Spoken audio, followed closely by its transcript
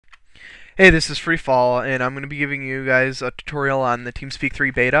Hey, this is Freefall, and I'm going to be giving you guys a tutorial on the TeamSpeak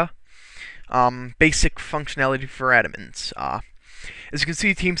 3 beta, basic functionality for admins. As you can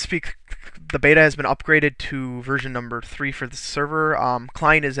see, TeamSpeak, the beta has been upgraded to version number 3 for the server.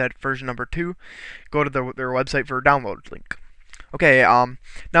 Client is at version number 2. Go to their website for a download link. Okay, now I'm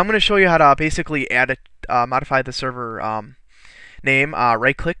going to show you how to basically modify the server name.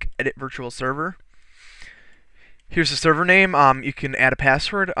 Right-click, edit virtual server. Here's the server name. You can add a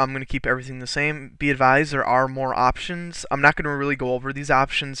password. I'm going to keep everything the same. Be advised, there are more options. I'm not going to really go over these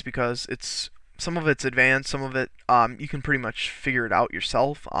options because some of it's advanced, some of it you can pretty much figure it out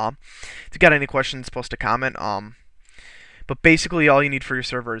yourself. If you got any questions, post a comment. But basically, all you need for your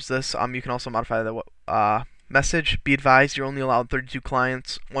server is this. You can also modify the message. Be advised, you're only allowed 32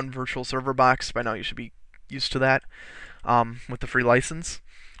 clients, one virtual server box. By now, you should be used to that with the free license.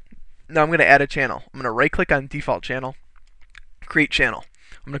 Now I'm going to add a channel. I'm going to right click on default channel, create channel.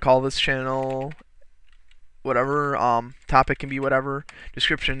 I'm going to call this channel whatever, topic can be whatever,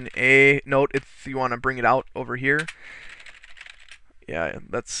 description a note if you want to bring it out over here. Yeah,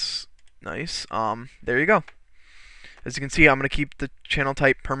 that's nice. There you go. As you can see, I'm going to keep the channel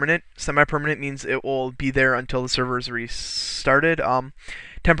type permanent. Semi-permanent means it will be there until the server is restarted.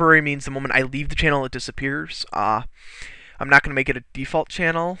 Temporary means the moment I leave the channel, it disappears. I'm not going to make it a default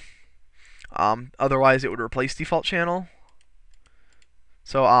channel. Otherwise, it would replace default channel.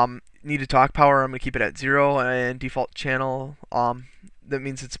 So need to talk power, I'm going to keep it at 0, and default channel, that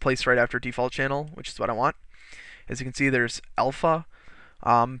means it's placed right after default channel, which is what I want. As you can see, there's alpha,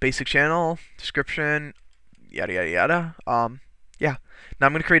 basic channel, description, yada yada yada. Yeah. Now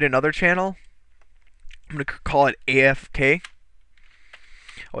I'm going to create another channel. I'm going to call it AFK,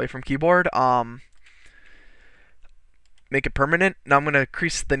 away from keyboard. Make it permanent. Now I'm going to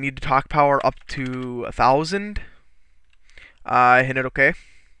increase the need to talk power up to 1,000. Hit it OK.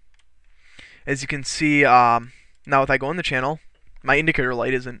 As you can see, now if I go in the channel, my indicator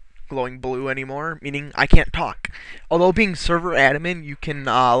light isn't glowing blue anymore, meaning I can't talk. Although being server admin, you can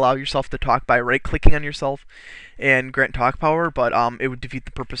allow yourself to talk by right-clicking on yourself and grant talk power, but it would defeat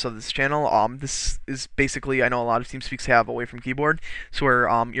the purpose of this channel. This is basically, I know a lot of TeamSpeaks have away from keyboard, so where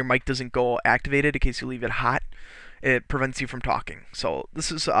your mic doesn't go activated in case you leave it hot. It prevents you from talking. So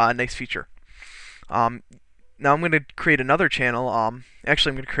this is a nice feature. Now I'm going to create another channel. Actually,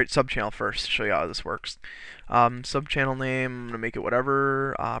 I'm going to create sub-channel first to show you how this works. Sub-channel name, I'm going to make it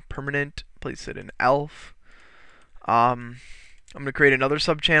whatever. Permanent, place it in elf. I'm going to create another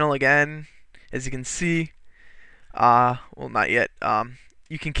sub-channel again. As you can see, well, not yet.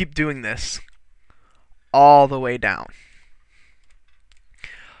 You can keep doing this all the way down.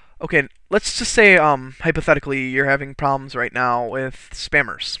 Okay, let's just say, hypothetically, you're having problems right now with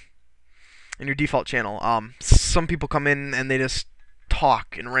spammers in your default channel. Some people come in and they just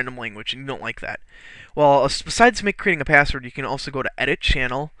talk in random language, and you don't like that. Well, besides creating a password, you can also go to Edit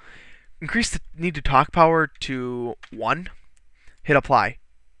Channel, increase the need to talk power to 1, hit Apply.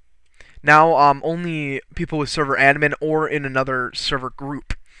 Now, only people with server admin or in another server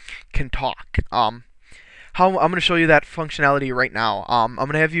group can talk. I'm going to show you that functionality right now. I'm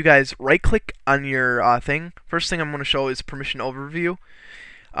going to have you guys right-click on your thing. First thing I'm going to show is permission overview.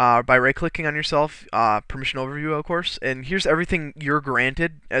 By right-clicking on yourself, permission overview, of course. And here's everything you're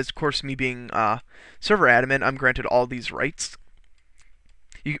granted. As of course, me being server admin, I'm granted all these rights.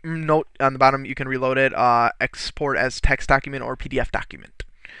 You note on the bottom, you can reload it, export as text document or PDF document.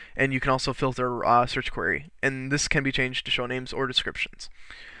 And you can also filter search query. And this can be changed to show names or descriptions.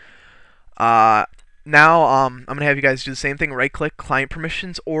 Now, I'm going to have you guys do the same thing, right-click, client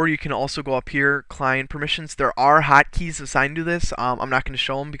permissions, or you can also go up here, client permissions. There are hotkeys assigned to this. I'm not going to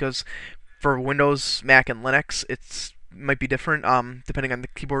show them because for Windows, Mac, and Linux, it might be different depending on the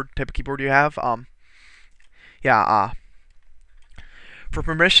type of keyboard you have. For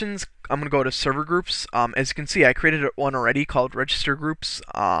permissions, I'm going to go to server groups. As you can see, I created one already called register groups,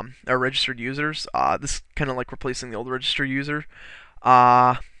 or registered users. This is kind of like replacing the old registered user.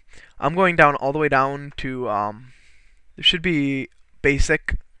 I'm going down all the way down to, it should be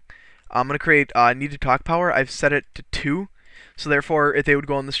basic. I'm going to create need to talk power. I've set it to 2. So therefore, if they would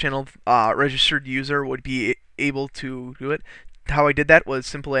go on this channel, registered user would be able to do it. How I did that was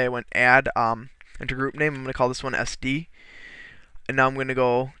simply I went add, enter group name. I'm going to call this one SD. And now I'm going to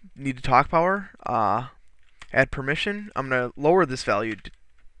go need to talk power, add permission. I'm going to lower this value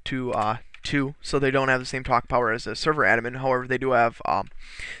to 2, so they don't have the same talk power as a server admin. However, they do have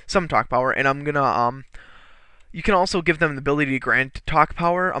some talk power, and I'm gonna you can also give them the ability to grant talk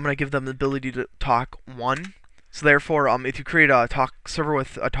power. I'm gonna give them the ability to talk 1. So therefore, if you create a talk server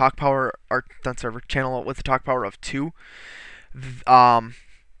with a talk power, or not server channel with a talk power of 2,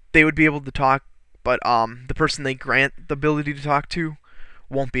 they would be able to talk, but the person they grant the ability to talk to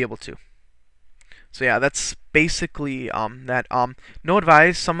won't be able to. So yeah, that's basically that. No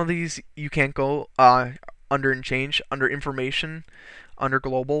advise. Some of these you can't go under and change under information, under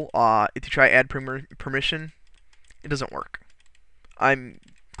global. If you try add permission, it doesn't work. I'm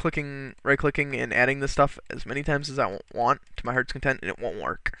right clicking and adding this stuff as many times as I want to my heart's content, and it won't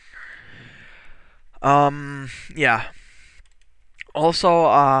work. Yeah.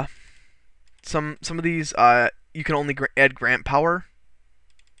 Also, some of these you can only add grant power,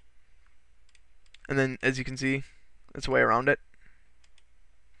 and then as you can see, that's a way around it.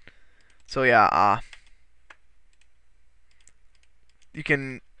 So yeah, you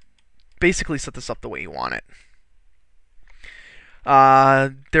can basically set this up the way you want it.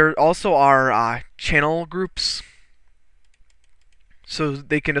 There also are channel groups, so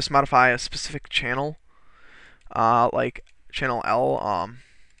they can just modify a specific channel, like channel L.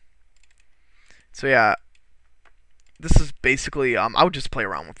 So yeah, this is basically I would just play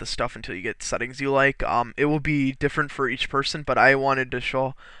around with this stuff until you get settings you like. It will be different for each person, but I wanted to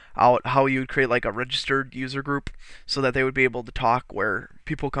show out how you would create like a registered user group so that they would be able to talk where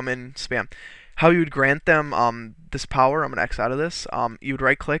people come in spam. How you would grant them this power. I'm gonna X out of this. You would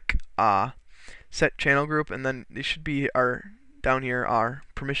right click, set channel group, and then they should be down here are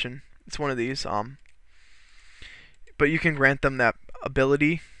permission. It's one of these. But you can grant them that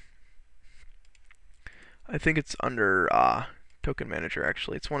ability. I think it's under token manager.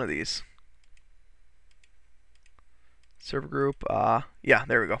 Actually, it's one of these. Server group. Yeah,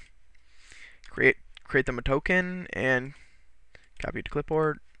 there we go. Create them a token and copy it to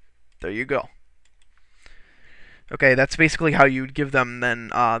clipboard. There you go. Okay, that's basically how you'd give them then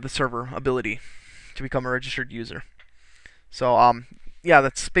the server ability to become a registered user. So yeah,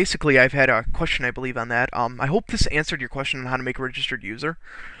 that's basically. I've had a question, I believe, on that. I hope this answered your question on how to make a registered user.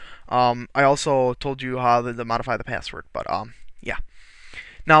 I also told you how to modify the password, but yeah.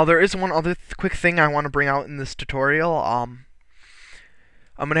 Now there is one other quick thing I want to bring out in this tutorial. I'm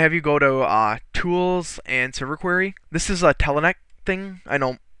gonna have you go to Tools and Server Query. This is a Telnet thing. I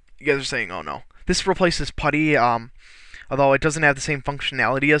know you guys are saying, "Oh no." This replaces PuTTY, although it doesn't have the same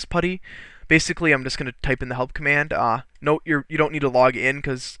functionality as PuTTY. Basically, I'm just gonna type in the help command. Note you don't need to log in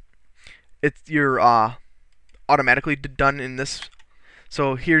because you're automatically done in this.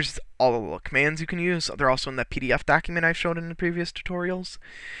 So here's all the commands you can use. They're also in that PDF document I showed in the previous tutorials.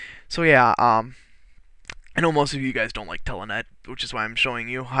 So yeah, I know most of you guys don't like Telnet, which is why I'm showing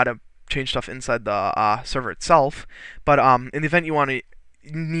you how to change stuff inside the server itself. But in the event you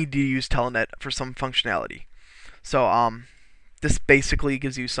need to use Telnet for some functionality. So this basically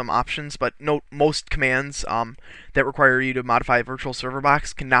gives you some options, but note most commands that require you to modify a virtual server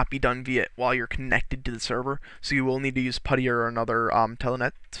box cannot be done while you're connected to the server. So you will need to use PuTTY or another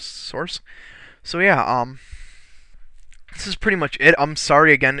Telnet source. So yeah, this is pretty much it. I'm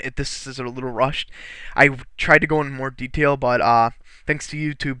sorry again if this is a little rushed. I tried to go in more detail, but thanks to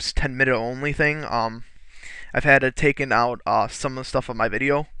YouTube's 10-minute only thing, I've had to taken out some of the stuff on my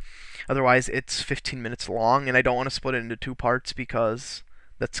video. Otherwise, it's 15 minutes long, and I don't want to split it into 2 parts because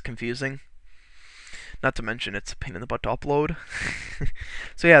that's confusing. Not to mention, it's a pain in the butt to upload.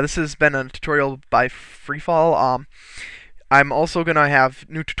 So yeah, this has been a tutorial by Freefall. I'm also going to have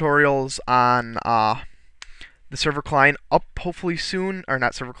new tutorials on the server client up hopefully soon, or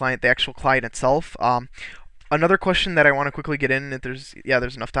not server client, the actual client itself. Another question that I want to quickly get in, if there's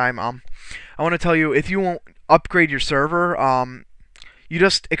enough time. I want to tell you, if you won't upgrade your server, you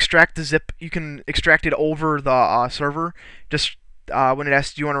just extract the zip. You can extract it over the server. Just when it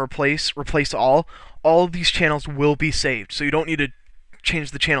asks, do you want to replace all? All of these channels will be saved, so you don't need to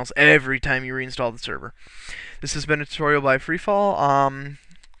change the channels every time you reinstall the server. This has been a tutorial by Freefall.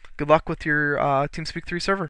 Good luck with your TeamSpeak 3 server.